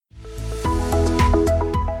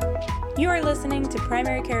You are listening to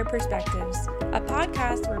Primary Care Perspectives, a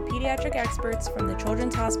podcast where pediatric experts from the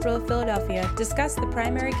Children's Hospital of Philadelphia discuss the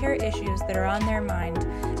primary care issues that are on their mind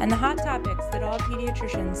and the hot topics that all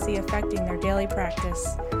pediatricians see affecting their daily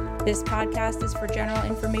practice. This podcast is for general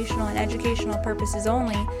informational and educational purposes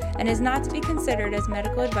only and is not to be considered as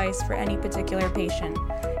medical advice for any particular patient.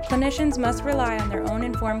 Clinicians must rely on their own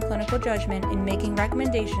informed clinical judgment in making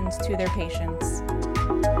recommendations to their patients.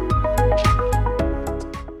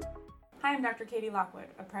 Hi, I'm Dr. Katie Lockwood,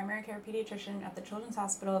 a primary care pediatrician at the Children's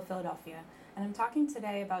Hospital of Philadelphia, and I'm talking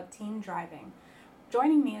today about teen driving.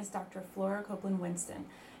 Joining me is Dr. Flora Copeland-Winston,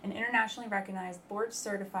 an internationally recognized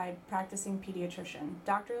board-certified practicing pediatrician,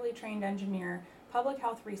 doctorally trained engineer, public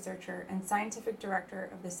health researcher, and scientific director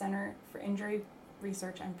of the Center for Injury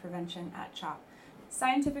Research and Prevention at CHOP,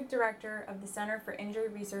 scientific director of the Center for Injury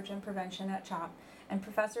Research and Prevention at CHOP, and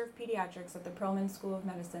professor of pediatrics at the Perelman School of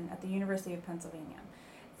Medicine at the University of Pennsylvania.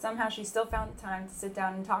 Somehow she still found the time to sit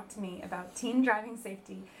down and talk to me about teen driving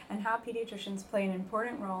safety and how pediatricians play an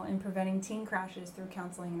important role in preventing teen crashes through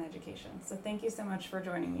counseling and education. So thank you so much for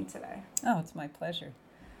joining me today. Oh, it's my pleasure.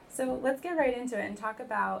 So let's get right into it and talk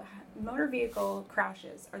about motor vehicle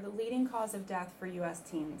crashes are the leading cause of death for U.S.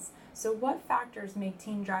 teens. So what factors make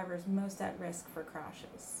teen drivers most at risk for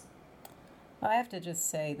crashes? Well, I have to just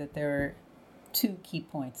say that there are two key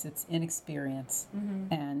points. It's inexperience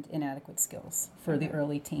and inadequate skills for the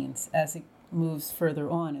early teens. As it moves further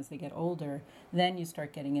on, as they get older, then you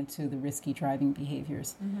start getting into the risky driving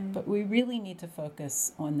behaviors. But we really need to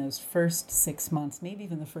focus on those first 6 months, maybe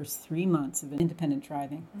even the first 3 months of independent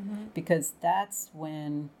driving, because that's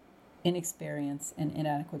when inexperience and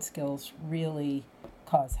inadequate skills really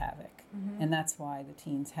cause havoc. And that's why the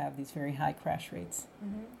teens have these very high crash rates.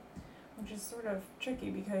 Which is sort of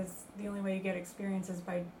tricky because the only way you get experience is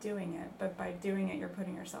by doing it, but by doing it, you're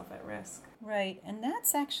putting yourself at risk. Right, and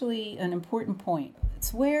that's actually an important point.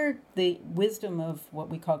 It's where the wisdom of what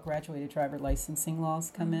we call graduated driver licensing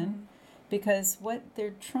laws come in, because what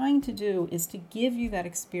they're trying to do is to give you that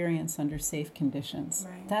experience under safe conditions.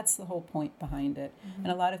 Right. That's the whole point behind it.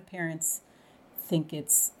 And a lot of parents think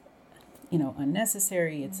it's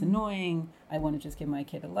unnecessary, it's annoying, I want to just give my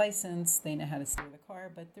kid a license, they know how to steer the car,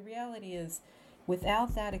 but the reality is,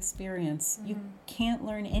 without that experience, you can't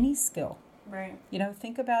learn any skill. Right.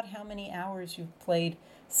 Think about how many hours you've played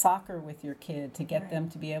soccer with your kid to get them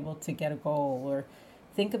to be able to get a goal, or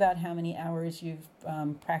think about how many hours you've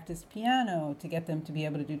practiced piano to get them to be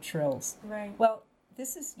able to do trills. Right. Well,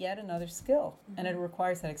 this is yet another skill, and it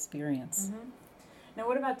requires that experience. Now,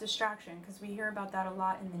 what about distraction? Because we hear about that a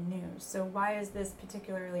lot in the news. So why is this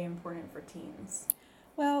particularly important for teens?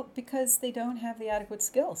 Well, because they don't have the adequate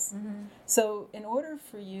skills. So in order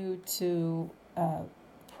for you to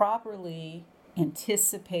properly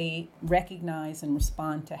anticipate, recognize, and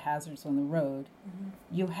respond to hazards on the road,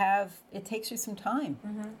 it takes you some time.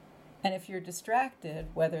 And if you're distracted,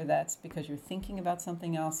 whether that's because you're thinking about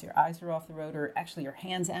something else, your eyes are off the road, or actually your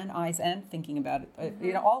hands and eyes and thinking about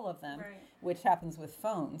it, all of them, which happens with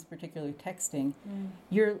phones, particularly texting,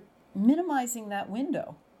 you're minimizing that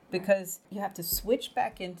window because you have to switch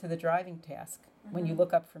back into the driving task when you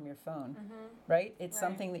look up from your phone, right? It's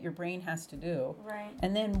something that your brain has to do. Right.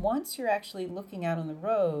 And then once you're actually looking out on the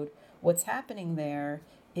road, what's happening there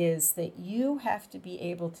is that you have to be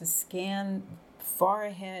able to scan far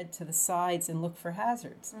ahead to the sides and look for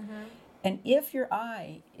hazards. And if your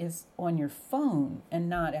eye is on your phone and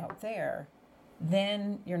not out there,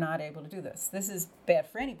 then you're not able to do this. This is bad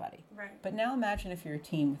for anybody. Right. But now imagine if you're a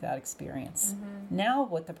teen without experience. Now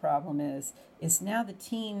what the problem is now the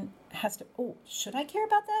teen has to, should I care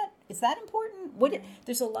about that? Is that important?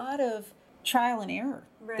 There's a lot of trial and error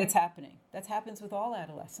that's happening. That happens with all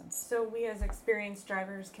adolescents. So we as experienced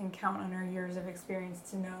drivers can count on our years of experience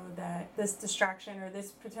to know that this distraction or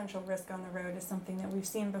this potential risk on the road is something that we've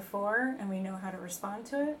seen before and we know how to respond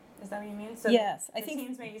to it? Is that what you mean? So yes. I think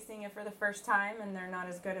teens may be seeing it for the first time and they're not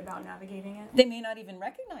as good about navigating it? They may not even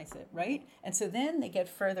recognize it, right? And so then they get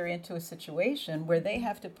further into a situation where they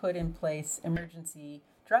have to put in place emergency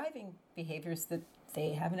driving behaviors that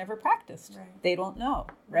they haven't ever practiced. Right. They don't know,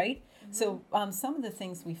 right? So some of the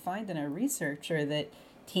things we find in our research are that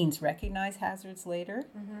teens recognize hazards later.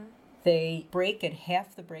 They brake at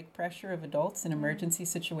half the brake pressure of adults in emergency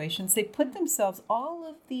situations. They put themselves, all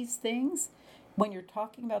of these things, when you're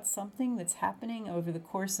talking about something that's happening over the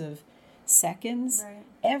course of seconds,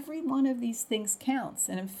 every one of these things counts.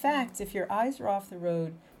 And in fact, if your eyes are off the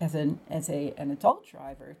road as an adult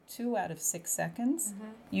driver, 2 out of 6 seconds,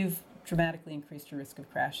 you've dramatically increased your risk of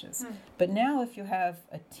crashes. But now if you have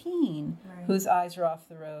a teen whose eyes are off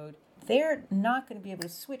the road they're not going to be able to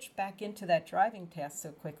switch back into that driving task so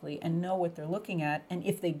quickly and know what they're looking at. And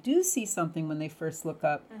if they do see something when they first look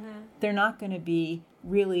up, they're not going to be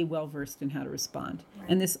really well versed in how to respond. Right.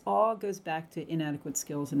 And this all goes back to inadequate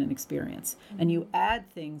skills and inexperience. And you add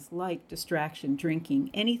things like distraction, drinking,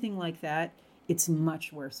 anything like that, it's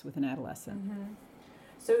much worse with an adolescent.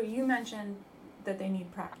 So you mentioned that they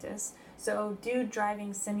need practice. So do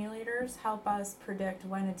driving simulators help us predict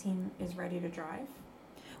when a teen is ready to drive?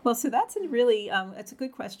 Well, so that's that's a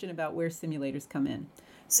good question about where simulators come in.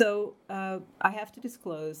 So I have to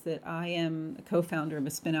disclose that I am a co-founder of a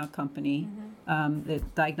spin-out company, the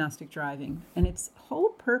Diagnostic Driving, and its whole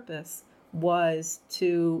purpose was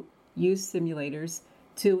to use simulators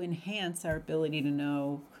to enhance our ability to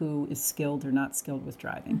know who is skilled or not skilled with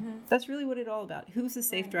driving. That's really what it's all about. Who's a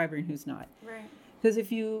safe driver and who's not. Right. Because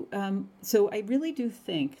if you, so I really do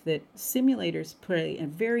think that simulators play a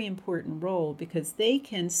very important role because they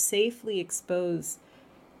can safely expose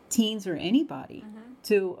teens or anybody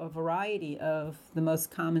to a variety of the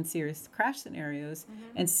most common serious crash scenarios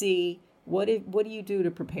and see what do you do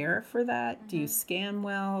to prepare for that? Do you scan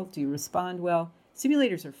well? Do you respond well?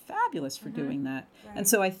 Simulators are fabulous for doing that. Right. And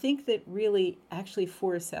so I think that really actually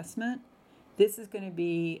for assessment, this is going to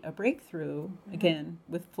be a breakthrough, again,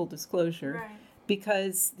 with full disclosure. Right.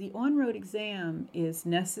 Because the on-road exam is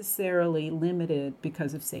necessarily limited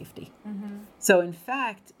because of safety. So in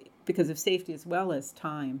fact, because of safety as well as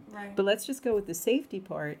time. Right. But let's just go with the safety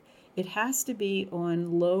part. It has to be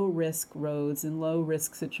on low-risk roads and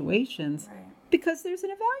low-risk situations because there's an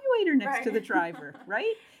evaluator next to the driver,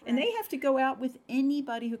 right? And they have to go out with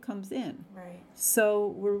anybody who comes in. Right. So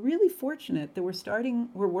we're really fortunate that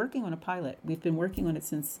we're working on a pilot. We've been working on it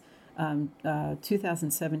since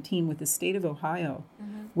 2017 with the state of Ohio,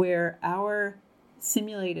 where our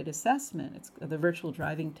simulated assessment, it's the virtual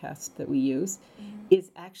driving test that we use, is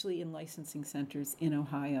actually in licensing centers in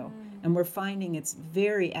Ohio. And we're finding it's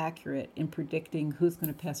very accurate in predicting who's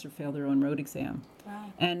going to pass or fail their own road exam. Wow.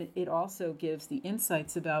 And it also gives the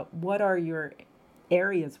insights about what are your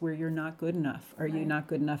areas where you're not good enough. Are you not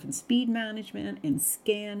good enough in speed management, in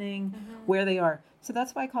scanning, where they are? So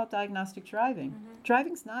that's why I call it diagnostic driving.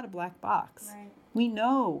 Driving's not a black box. Right. We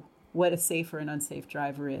know what a safe or an unsafe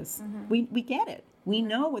driver is. We get it. We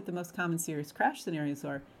know what the most common serious crash scenarios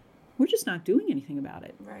are. We're just not doing anything about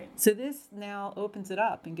it. Right. So this now opens it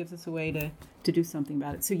up and gives us a way to do something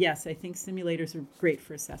about it. So yes, I think simulators are great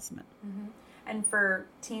for assessment. And for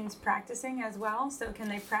teens practicing as well? So can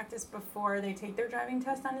they practice before they take their driving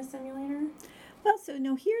test on a simulator? Well, so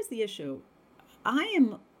no, here's the issue. I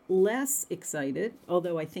am less excited,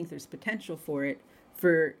 although I think there's potential for it,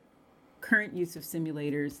 for current use of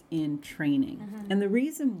simulators in training. And the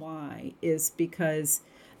reason why is because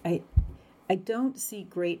I don't see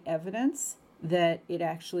great evidence that it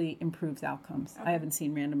actually improves outcomes. I haven't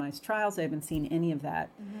seen randomized trials. I haven't seen any of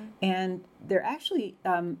that. And there actually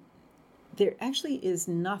is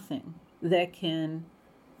nothing that can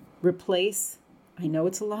replace. I know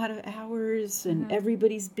it's a lot of hours and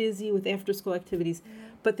everybody's busy with after-school activities,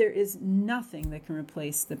 but there is nothing that can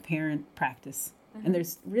replace the parent practice. And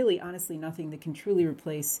there's really, honestly, nothing that can truly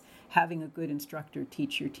replace having a good instructor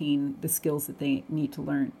teach your teen the skills that they need to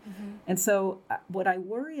learn. And so what I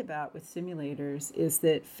worry about with simulators is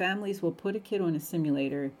that families will put a kid on a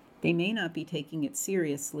simulator. They may not be taking it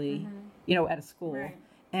seriously, at a school. Right.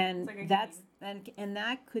 And It's like a that's and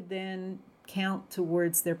that could then count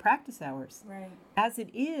towards their practice hours. Right. As it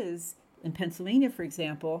is, in Pennsylvania, for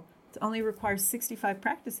example, it only requires 65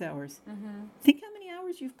 practice hours. Think how many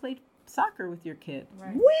hours you've played soccer with your kid.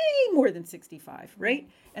 Right. Way more than 65, right?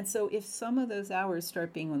 And so if some of those hours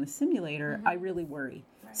start being on the simulator, I really worry.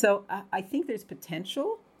 Right. So I think there's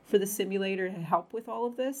potential for the simulator to help with all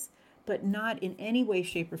of this, but not in any way,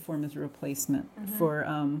 shape, or form as a replacement for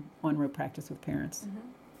on-road practice with parents.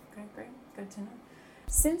 Okay, great. Good to know.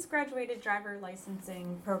 Since graduated driver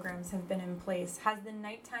licensing programs have been in place, has the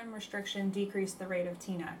nighttime restriction decreased the rate of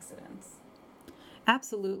teen accidents?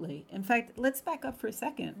 Absolutely. In fact, let's back up for a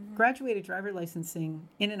second. Graduated driver licensing,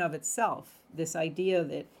 in and of itself, this idea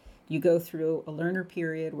that you go through a learner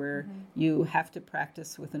period where you have to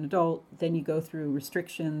practice with an adult, then you go through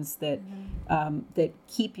restrictions that that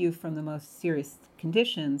keep you from the most serious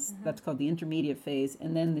conditions. That's called the intermediate phase,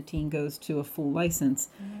 and then the teen goes to a full license.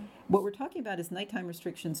 What we're talking about is nighttime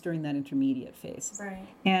restrictions during that intermediate phase. Right.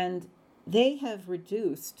 And they have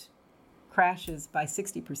reduced crashes by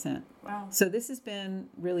 60%. Wow. So this has been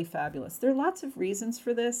really fabulous. There are lots of reasons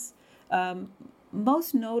for this.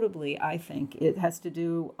 Most notably, I think, it has to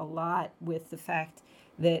do a lot with the fact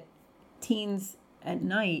that teens at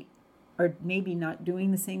night are maybe not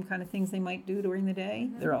doing the same kind of things they might do during the day.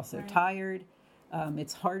 They're also tired.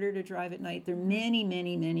 It's harder to drive at night. There are many,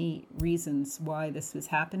 many, many reasons why this was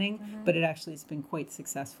happening, but it actually has been quite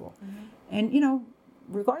successful. And,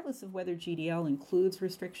 regardless of whether GDL includes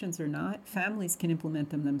restrictions or not, families can implement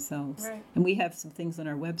them themselves. Right. And we have some things on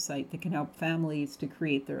our website that can help families to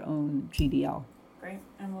create their own GDL. Great,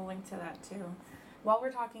 and we'll link to that too. While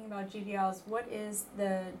we're talking about GDLs, what is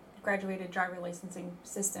the graduated driver licensing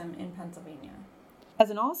system in Pennsylvania? As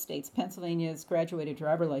in all states, Pennsylvania's graduated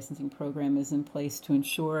driver licensing program is in place to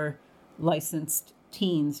ensure licensed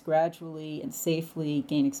teens gradually and safely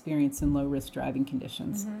gain experience in low-risk driving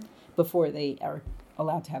conditions before they are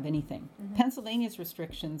allowed to have anything. Pennsylvania's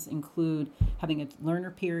restrictions include having a learner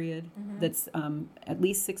period that's at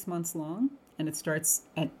least 6 months long, and it starts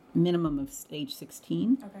at minimum of age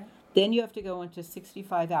 16. Okay. Then you have to go into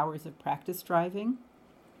 65 hours of practice driving,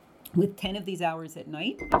 with 10 of these hours at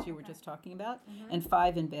night, as you were just talking about, and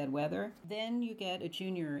 5 in bad weather. Then you get a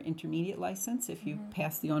junior intermediate license if you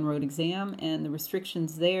pass the on-road exam, and the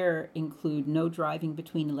restrictions there include no driving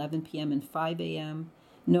between 11 p.m. and 5 a.m.,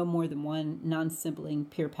 no more than one non-sibling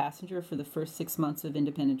peer passenger for the first 6 months of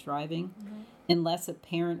independent driving, unless a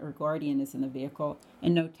parent or guardian is in the vehicle,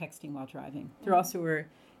 and no texting while driving. There also are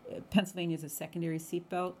Pennsylvania is a secondary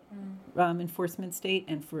seatbelt enforcement state,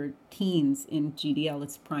 and for teens in GDL,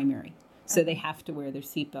 it's primary. So they have to wear their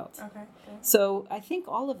seatbelts. Okay. Good. So I think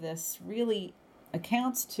all of this really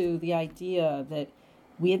accounts to the idea that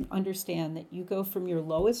we understand that you go from your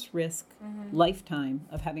lowest risk lifetime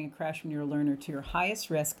of having a crash when you're a learner to your highest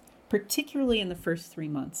risk, particularly in the first 3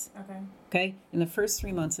 months. Okay? In the first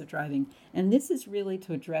 3 months of driving. And this is really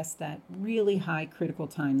to address that really high critical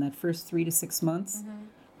time, that first 3 to 6 months.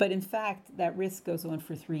 But in fact, that risk goes on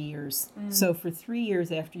for 3 years. So for 3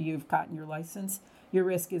 years after you've gotten your license, your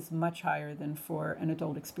risk is much higher than for an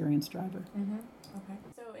adult experienced driver. Okay.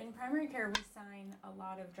 So in primary care, we sign a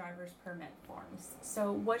lot of driver's permit forms.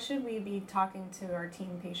 So what should we be talking to our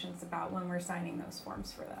teen patients about when we're signing those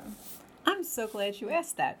forms for them? I'm so glad you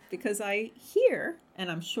asked that, because I hear,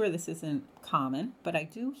 and I'm sure this isn't common, but I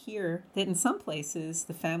do hear that in some places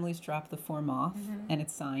the families drop the form off and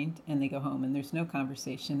it's signed and they go home and there's no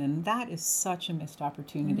conversation, and that is such a missed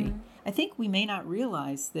opportunity. I think we may not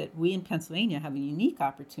realize that we in Pennsylvania have a unique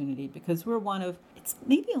opportunity because we're one of, it's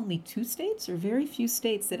maybe only 2 states or very few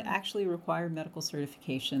states that actually require medical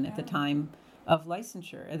certification at the time of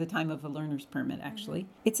licensure, at the time of a learner's permit, actually.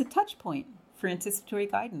 It's a touch point for anticipatory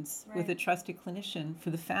guidance with a trusted clinician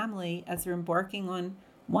for the family as they're embarking on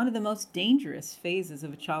one of the most dangerous phases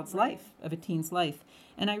of a child's life, of a teen's life.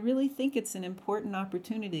 And I really think it's an important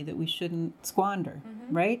opportunity that we shouldn't squander,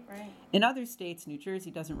 right? In other states, New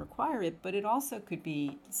Jersey doesn't require it, but it also could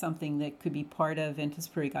be something that could be part of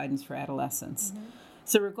anticipatory guidance for adolescents.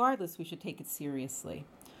 So regardless, we should take it seriously.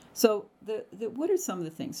 So what are some of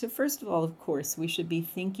the things? So first of all, of course, we should be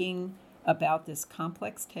thinking about this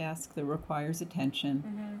complex task that requires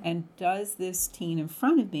attention, and does this teen in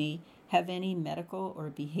front of me have any medical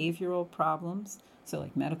or behavioral problems? So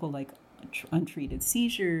like medical, like untreated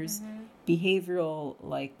seizures, behavioral,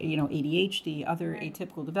 like ADHD, other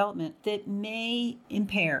atypical development that may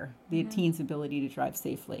impair the teen's ability to drive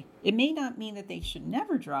safely. It may not mean that they should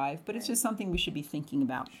never drive, but it's just something we should be thinking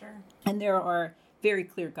about. And there are very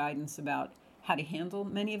clear guidance about how to handle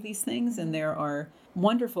many of these things, and there are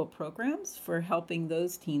wonderful programs for helping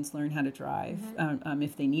those teens learn how to drive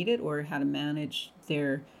if they need it, or how to manage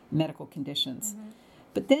their medical conditions.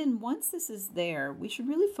 But then once this is there, we should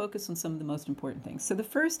really focus on some of the most important things. So the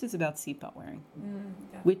first is about seatbelt wearing.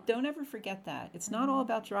 We don't ever forget that. It's not all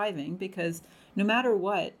about driving, because no matter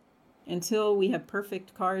what, until we have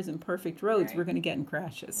perfect cars and perfect roads, we're going to get in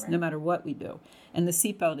crashes, no matter what we do. And the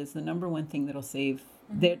seatbelt is the number one thing that'll save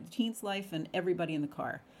the teen's life and everybody in the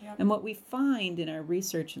car. And what we find in our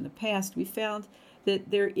research in the past, we found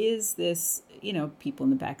that there is this, people in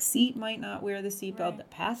the back seat might not wear the seatbelt, the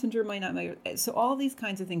passenger might not wear it. So all these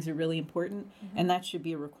kinds of things are really important, and that should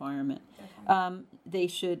be a requirement. They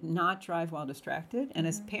should not drive while distracted, and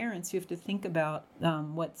as parents, you have to think about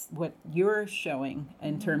what you're showing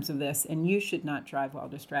in terms of this, and you should not drive while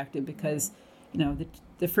distracted, because,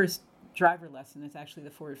 the first driver lesson is actually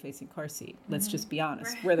the forward-facing car seat. Let's just be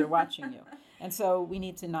honest, where they're watching you. And so we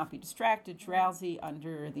need to not be distracted, drowsy,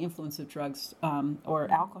 under the influence of drugs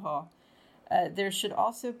or alcohol. There should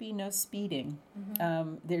also be no speeding.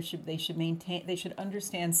 They should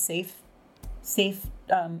understand safe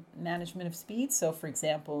management of speed. So, for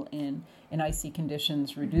example, in icy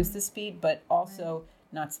conditions, reduce the speed, but also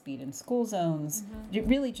not speed in school zones. You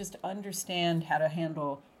really just understand how to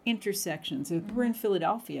handle intersections. If we're in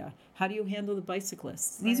Philadelphia, how do you handle the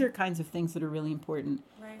bicyclists? These are kinds of things that are really important.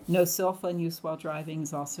 Right. No cell phone use while driving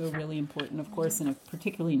is also really important, of course, and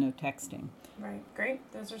particularly no texting. Right.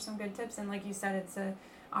 Great. Those are some good tips. And like you said, it's a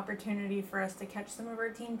opportunity for us to catch some of our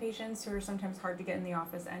teen patients who are sometimes hard to get in the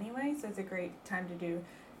office anyway. So it's a great time to do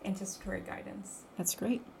anticipatory guidance. That's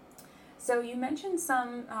great. So you mentioned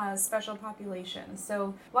some special populations.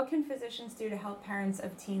 So what can physicians do to help parents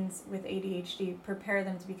of teens with ADHD prepare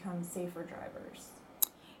them to become safer drivers?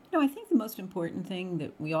 I think the most important thing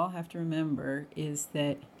that we all have to remember is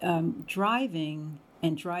that driving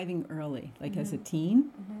and driving early, like as a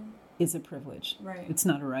teen, is a privilege. Right. It's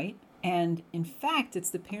not a right. And in fact, it's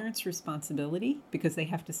the parents' responsibility, because they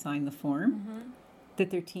have to sign the form,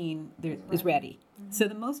 that their teen is ready. So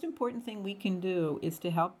the most important thing we can do is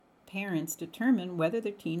to help parents determine whether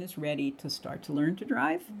their teen is ready to start to learn to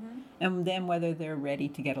drive, and then whether they're ready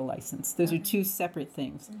to get a license. Those are two separate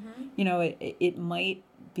things. It might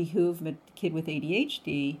behoove a kid with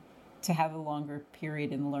ADHD to have a longer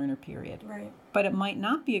period in the learner period. Right. But it might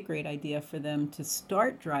not be a great idea for them to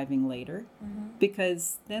start driving later,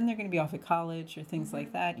 because then they're going to be off at college or things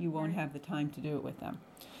like that. You won't have the time to do it with them.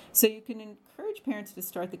 So you can encourage parents to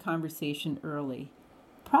start the conversation early,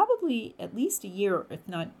 probably at least a year, if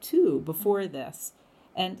not two, before this.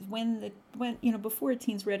 And before a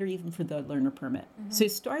teen's ready even for the learner permit. So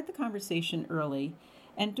start the conversation early,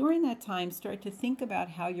 and during that time, start to think about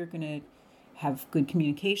how you're going to have good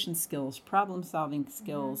communication skills, problem-solving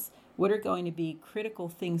skills, what are going to be critical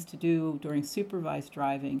things to do during supervised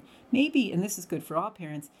driving. Maybe, and this is good for all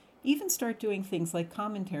parents, even start doing things like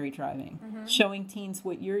commentary driving, showing teens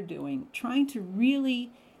what you're doing, trying to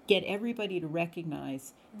really get everybody to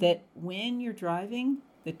recognize that when you're driving,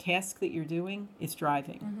 the task that you're doing is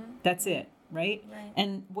driving. That's it, right?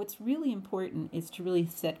 And what's really important is to really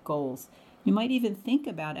set goals. You might even think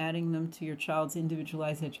about adding them to your child's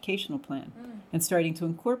individualized educational plan and starting to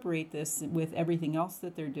incorporate this with everything else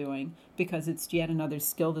that they're doing, because it's yet another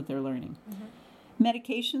skill that they're learning.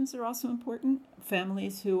 Medications are also important.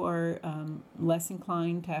 Families who are less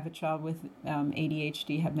inclined to have a child with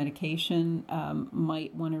ADHD have medication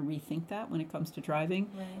might want to rethink that when it comes to driving.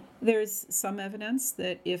 There's some evidence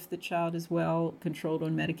that if the child is well controlled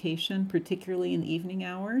on medication, particularly in the evening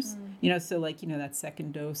hours, that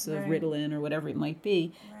second dose of Ritalin or whatever it might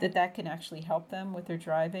be, that can actually help them with their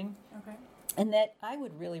driving. And that I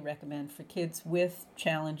would really recommend for kids with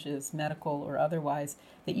challenges, medical or otherwise,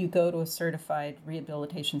 that you go to a certified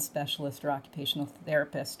rehabilitation specialist or occupational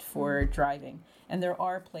therapist for driving. And there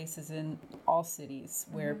are places in all cities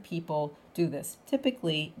where people do this.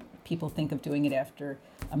 Typically, people think of doing it after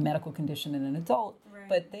a medical condition in an adult,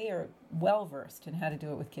 but they are well-versed in how to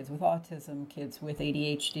do it with kids with autism, kids with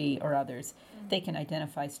ADHD, or others. They can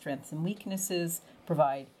identify strengths and weaknesses,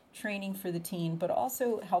 provide training for the teen, but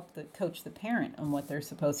also help coach the parent on what they're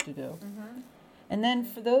supposed to do. And then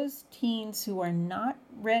for those teens who are not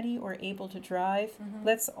ready or able to drive,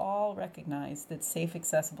 let's all recognize that safe,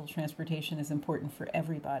 accessible transportation is important for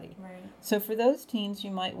everybody. So for those teens,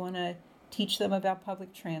 you might want to teach them about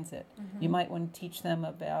public transit. You might want to teach them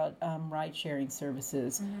about ride-sharing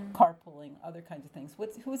services, carpooling, other kinds of things.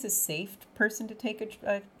 Who is a safe person to take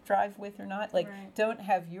a drive with or not? Don't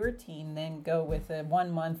have your teen then go with a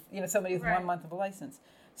 1 month, somebody with 1 month of a license.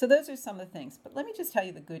 So those are some of the things. But let me just tell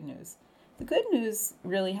you the good news. The good news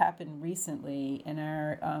really happened recently in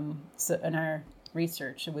our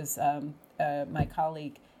research. It was my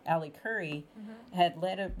colleague Allie Curry had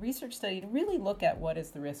led a research study to really look at what is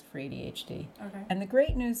the risk for ADHD. And the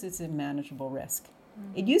great news is a manageable risk.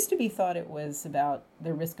 It used to be thought it was about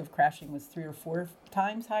the risk of crashing was 3 or 4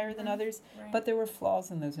 times higher than others, but there were flaws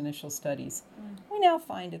in those initial studies. We now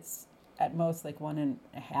find it's at most like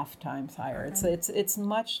 1.5 times higher. It's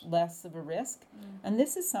much less of a risk. And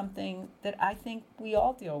this is something that I think we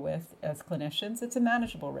all deal with as clinicians. It's a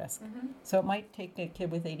manageable risk. So it might take a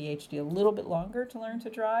kid with ADHD a little bit longer to learn to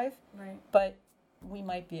drive, but we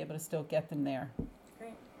might be able to still get them there.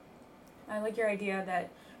 Great. I like your idea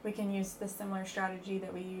that we can use the similar strategy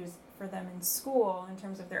that we use for them in school in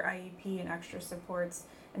terms of their IEP and extra supports,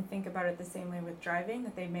 and think about it the same way with driving,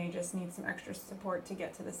 that they may just need some extra support to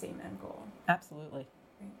get to the same end goal. Absolutely.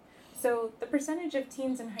 Right. So the percentage of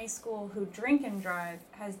teens in high school who drink and drive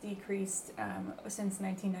has decreased since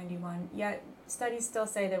 1991, yet studies still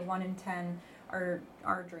say that 1 in 10 are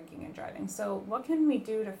drinking and driving. So what can we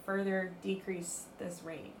do to further decrease this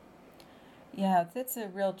rate? Yeah, that's a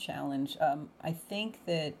real challenge. I think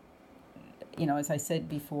that, as I said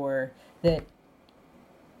before, that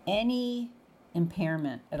any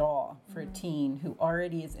impairment at all for a teen who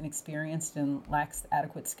already is inexperienced and lacks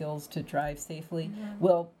adequate skills to drive safely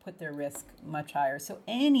will put their risk much higher. So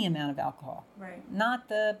any amount of alcohol, not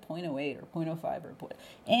the 0.08 or 0.05 or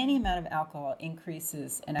any amount of alcohol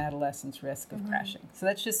increases an adolescent's risk of crashing. So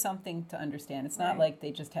that's just something to understand. It's not like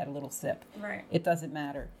they just had a little sip. It doesn't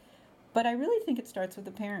matter. But I really think it starts with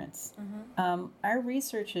the parents. Our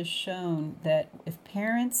research has shown that if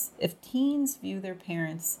teens view their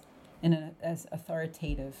parents as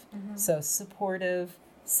authoritative, so supportive,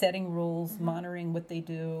 setting rules, monitoring what they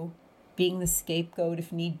do, being the scapegoat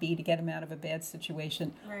if need be to get them out of a bad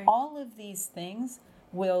situation, all of these things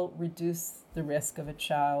will reduce the risk of a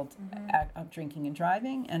child of drinking and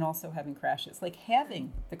driving and also having crashes, like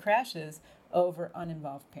having the crashes over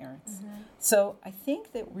uninvolved parents. So I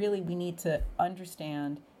think that really we need to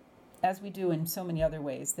understand, as we do in so many other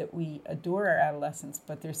ways, that we adore our adolescents,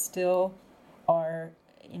 but they're still are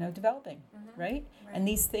developing, right? And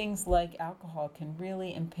these things like alcohol can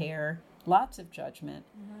really impair lots of judgment,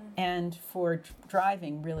 and for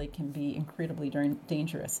driving really can be incredibly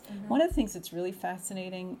dangerous. One of the things that's really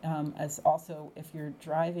fascinating is also if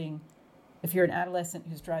you're an adolescent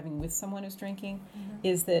who's driving with someone who's drinking,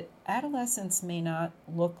 is that adolescents may not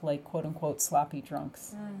look like quote-unquote sloppy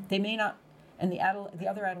drunks. They may not, and the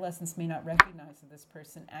other adolescents may not recognize that this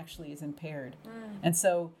person actually is impaired. And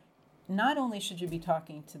so not only should you be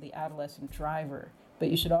talking to the adolescent driver, but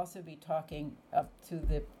you should also be talking up to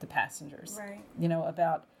the passengers,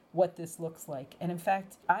 about what this looks like. And in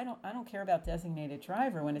fact, I don't care about designated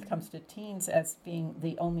driver when it comes to teens as being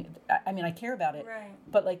the only, I care about it,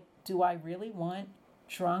 but like, do I really want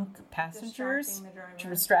drunk passengers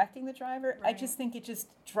distracting the driver? I just think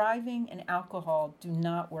driving and alcohol do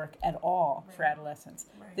not work at all for adolescents.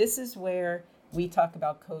 This is where we talk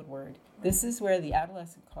about code word. This is where the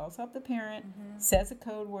adolescent calls up the parent, says a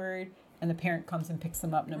code word, and the parent comes and picks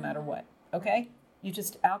them up no matter what. Okay? You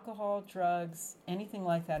just, alcohol, drugs, anything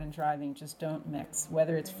like that in driving, just don't mix,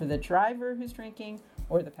 whether it's for the driver who's drinking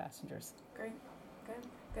or the passengers. Great.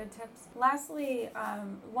 Good tips. Lastly,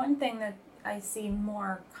 one thing that I see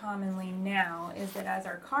more commonly now is that as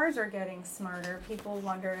our cars are getting smarter, people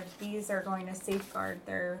wonder if these are going to safeguard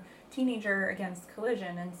their teenager against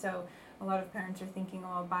collision. And so a lot of parents are thinking,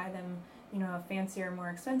 oh, I'll buy them, a fancier, more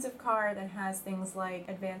expensive car that has things like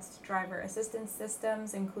advanced driver assistance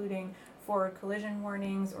systems, including forward collision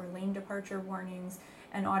warnings or lane departure warnings,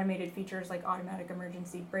 and automated features like automatic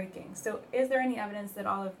emergency braking. So is there any evidence that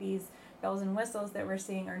all of these bells and whistles that we're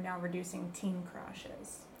seeing are now reducing teen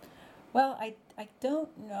crashes? Well, I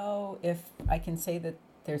don't know if I can say that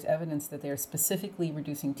there's evidence that they're specifically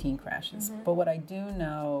reducing teen crashes, but what I do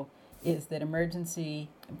know is that emergency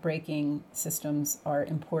braking systems are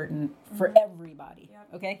important for everybody.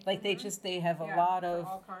 Okay, like they have a lot of,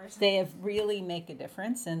 they have really make a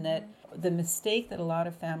difference, and that the mistake that a lot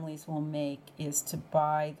of families will make is to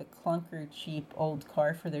buy the clunker cheap old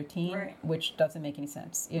car for their teen, which doesn't make any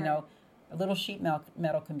sense. A little sheet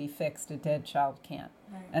metal can be fixed, a dead child can't.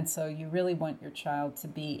 And so you really want your child to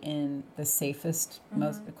be in the safest,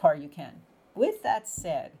 most car you can. With that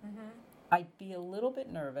said, I'd be a little bit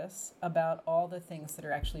nervous about all the things that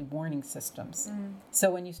are actually warning systems.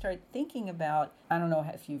 So when you start thinking about, I don't know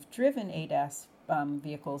if you've driven ADAS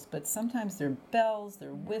vehicles, but sometimes they're bells,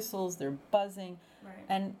 they're whistles, they're buzzing.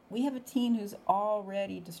 And we have a teen who's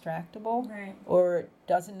already distractible or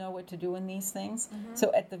doesn't know what to do in these things.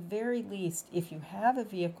 So at the very least, if you have a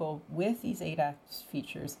vehicle with these ADAS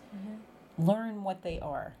features, learn what they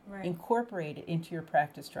are, incorporate it into your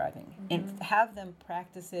practice driving, and have them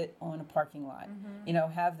practice it on a parking lot.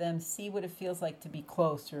 Have them see what it feels like to be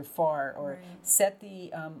close or far, or set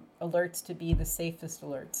the alerts to be the safest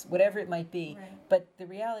alerts, whatever it might be. But the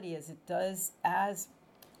reality is, it does, as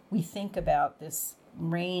we think about this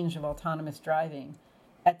range of autonomous driving,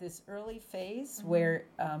 at this early phase where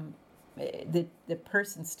the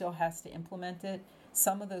person still has to implement it,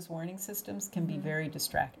 some of those warning systems can be very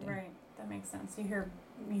distracting. That makes sense. You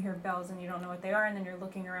hear bells and you don't know what they are, and then you're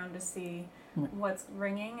looking around to see what's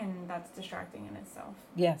ringing, and that's distracting in itself.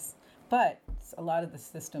 Yes, but a lot of the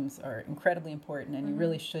systems are incredibly important, and you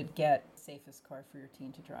really should get the safest car for your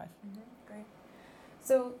teen to drive. Great.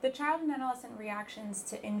 So the Child and Adolescent Reactions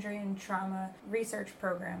to Injury and Trauma Research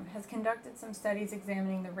Program has conducted some studies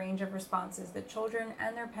examining the range of responses that children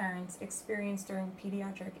and their parents experience during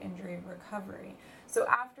pediatric injury recovery. So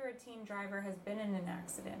after a teen driver has been in an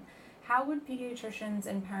accident, how would pediatricians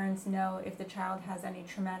and parents know if the child has any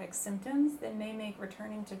traumatic symptoms that may make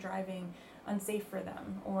returning to driving unsafe for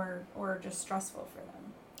them or just stressful for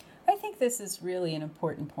them? I think this is really an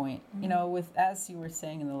important point. With, as you were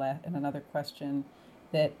saying in another question,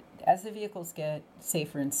 that as the vehicles get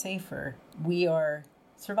safer and safer, we are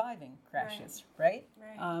surviving crashes, right?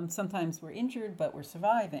 Sometimes we're injured, but we're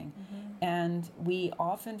surviving. And we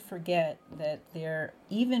often forget that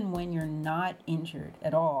even when you're not injured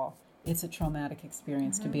at all, it's a traumatic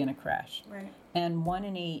experience to be in a crash. And 1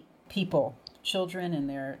 in 8 people, children and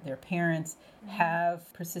their parents,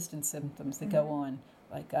 have persistent symptoms that go on.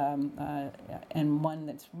 And one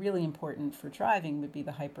that's really important for driving would be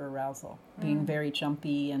the hyperarousal, being very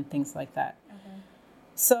jumpy and things like that.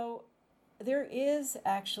 So there is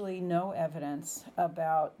actually no evidence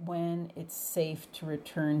about when it's safe to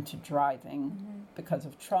return to driving because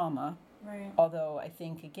of trauma. Although I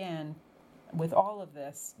think, again, with all of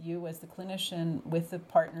this, you as the clinician, with the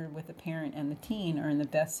partner, with the parent and the teen, are in the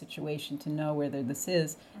best situation to know whether this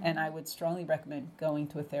is. And I would strongly recommend going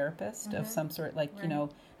to a therapist of some sort, like, you know,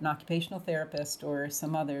 an occupational therapist or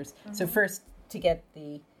some others. So first to get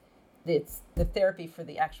the therapy for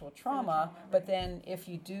the actual trauma, but then if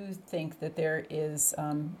you do think that there is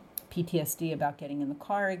PTSD about getting in the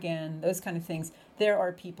car again, those kind of things, there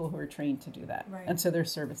are people who are trained to do that. And so there are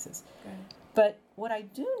services. But what I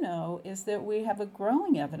do know is that we have a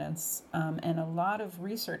growing evidence and a lot of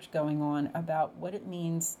research going on about what it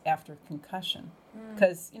means after concussion.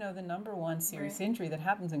 Because, you know, the number one serious injury that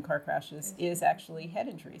happens in car crashes is actually head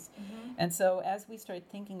injuries. And so as we start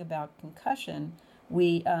thinking about concussion,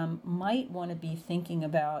 we might want to be thinking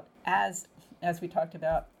about, as we talked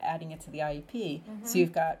about, adding it to the IEP. So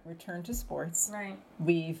you've got return to sports.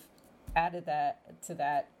 We've added that to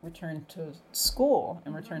that return to school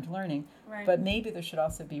and return to learning, but maybe there should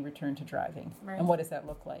also be return to driving. And what does that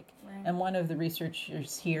look like? And one of the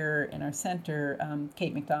researchers here in our center,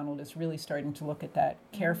 Kate McDonald, is really starting to look at that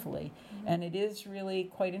carefully. And it is really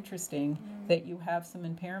quite interesting that you have some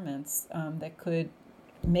impairments that could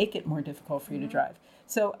make it more difficult for you to drive.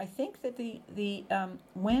 So I think that the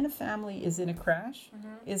when a family is in a crash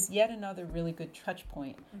is yet another really good touch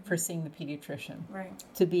point for seeing the pediatrician.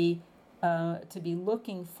 To be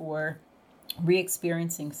looking for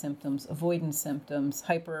re-experiencing symptoms, avoidance symptoms,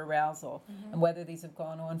 hyperarousal, and whether these have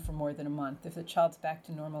gone on for more than a month, if the child's back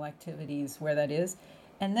to normal activities, where that is,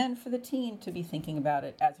 and then for the teen to be thinking about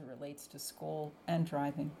it as it relates to school and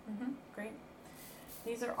driving. Great.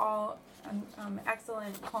 These are all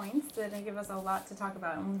excellent points that give us a lot to talk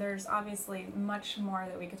about. And there's obviously much more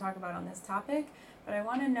that we could talk about on this topic, but I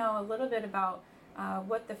want to know a little bit about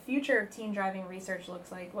what the future of teen driving research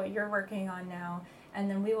looks like, what you're working on now, and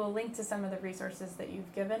then we will link to some of the resources that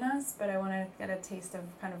you've given us, but I want to get a taste of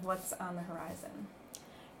kind of what's on the horizon.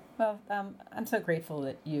 Well, I'm so grateful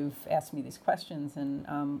that you've asked me these questions and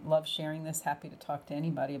love sharing this. Happy to talk to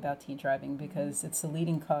anybody about teen driving because it's the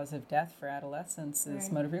leading cause of death for adolescents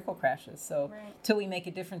is motor vehicle crashes. So till we make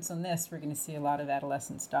a difference on this, we're going to see a lot of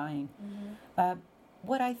adolescents dying.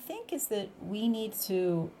 What I think is that we need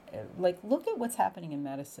to look at what's happening in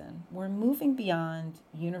medicine. We're moving beyond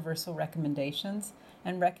universal recommendations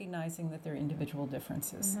and recognizing that there are individual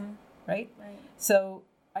differences, right? So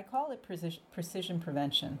I call it precision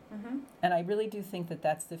prevention. And I really do think that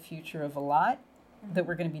that's the future of a lot that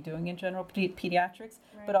we're going to be doing in general pediatrics,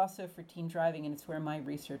 but also for teen driving, and it's where my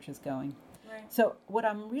research is going. So what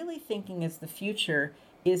I'm really thinking is the future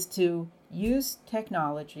is to use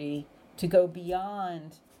technology to go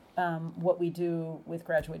beyond what we do with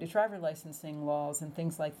graduated driver licensing laws and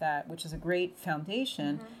things like that, which is a great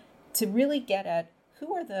foundation, to really get at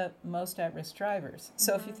who are the most at-risk drivers.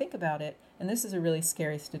 So if you think about it, and this is a really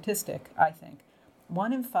scary statistic, I think,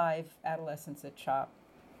 1 in 5 adolescents at CHOP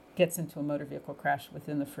gets into a motor vehicle crash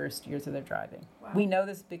within the first years of their driving. We know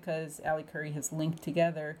this because Ali Curry has linked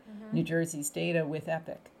together New Jersey's data with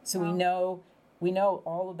EPIC. So we know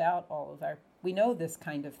all about we know this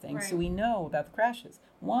kind of thing, so we know about the crashes.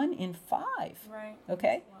 1 in 5.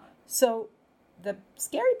 Okay? So the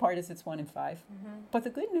scary part is it's 1 in 5, but the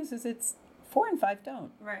good news is it's 4 and 5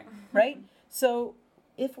 don't. Right? So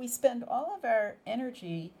if we spend all of our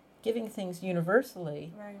energy giving things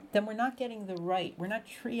universally, then we're not getting we're not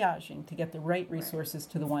triaging to get the right resources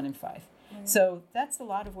to the 1 in 5. So that's a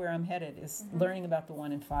lot of where I'm headed is learning about the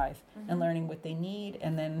 1 in 5 and learning what they need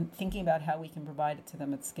and then thinking about how we can provide it to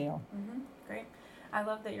them at scale. Great. I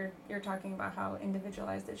love that you're talking about how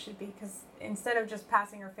individualized it should be because instead of just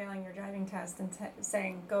passing or failing your driving test and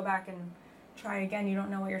saying go back and try again, you don't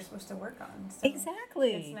know what you're supposed to work on. So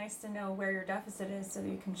exactly. It's nice to know where your deficit is so that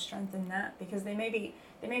you can strengthen that because they may be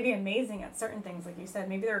amazing at certain things, like you said.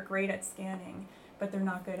 Maybe they're great at scanning, but they're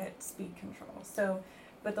not good at speed control. So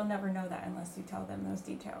but they'll never know that unless you tell them those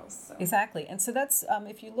details. So. Exactly. And so that's,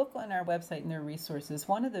 if you look on our website and there are resources,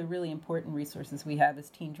 one of the really important resources we have is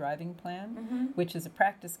Teen Driving Plan, which is a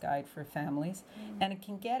practice guide for families. And it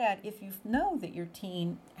can get at, if you know that your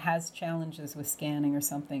teen has challenges with scanning or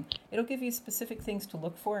something, it'll give you specific things to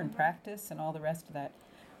look for in practice and all the rest of that.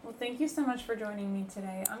 Well, thank you so much for joining me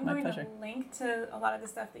today. I'm going to link to a lot of the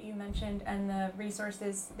stuff that you mentioned and the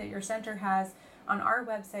resources that your center has on our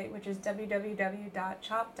website, which is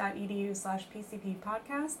www.chop.edu/PCP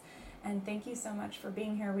podcast. And thank you so much for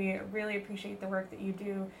being here. We really appreciate the work that you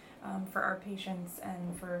do for our patients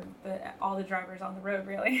and for all the drivers on the road,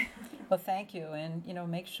 really. Well, thank you. And,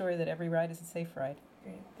 make sure that every ride is a safe ride.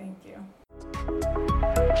 Great. Thank you.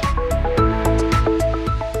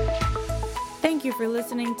 Thank you for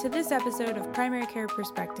listening to this episode of Primary Care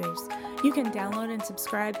Perspectives. You can download and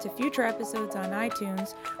subscribe to future episodes on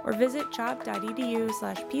iTunes or visit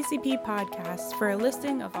chop.edu/PCP podcasts for a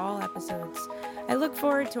listing of all episodes. I look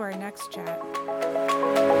forward to our next chat.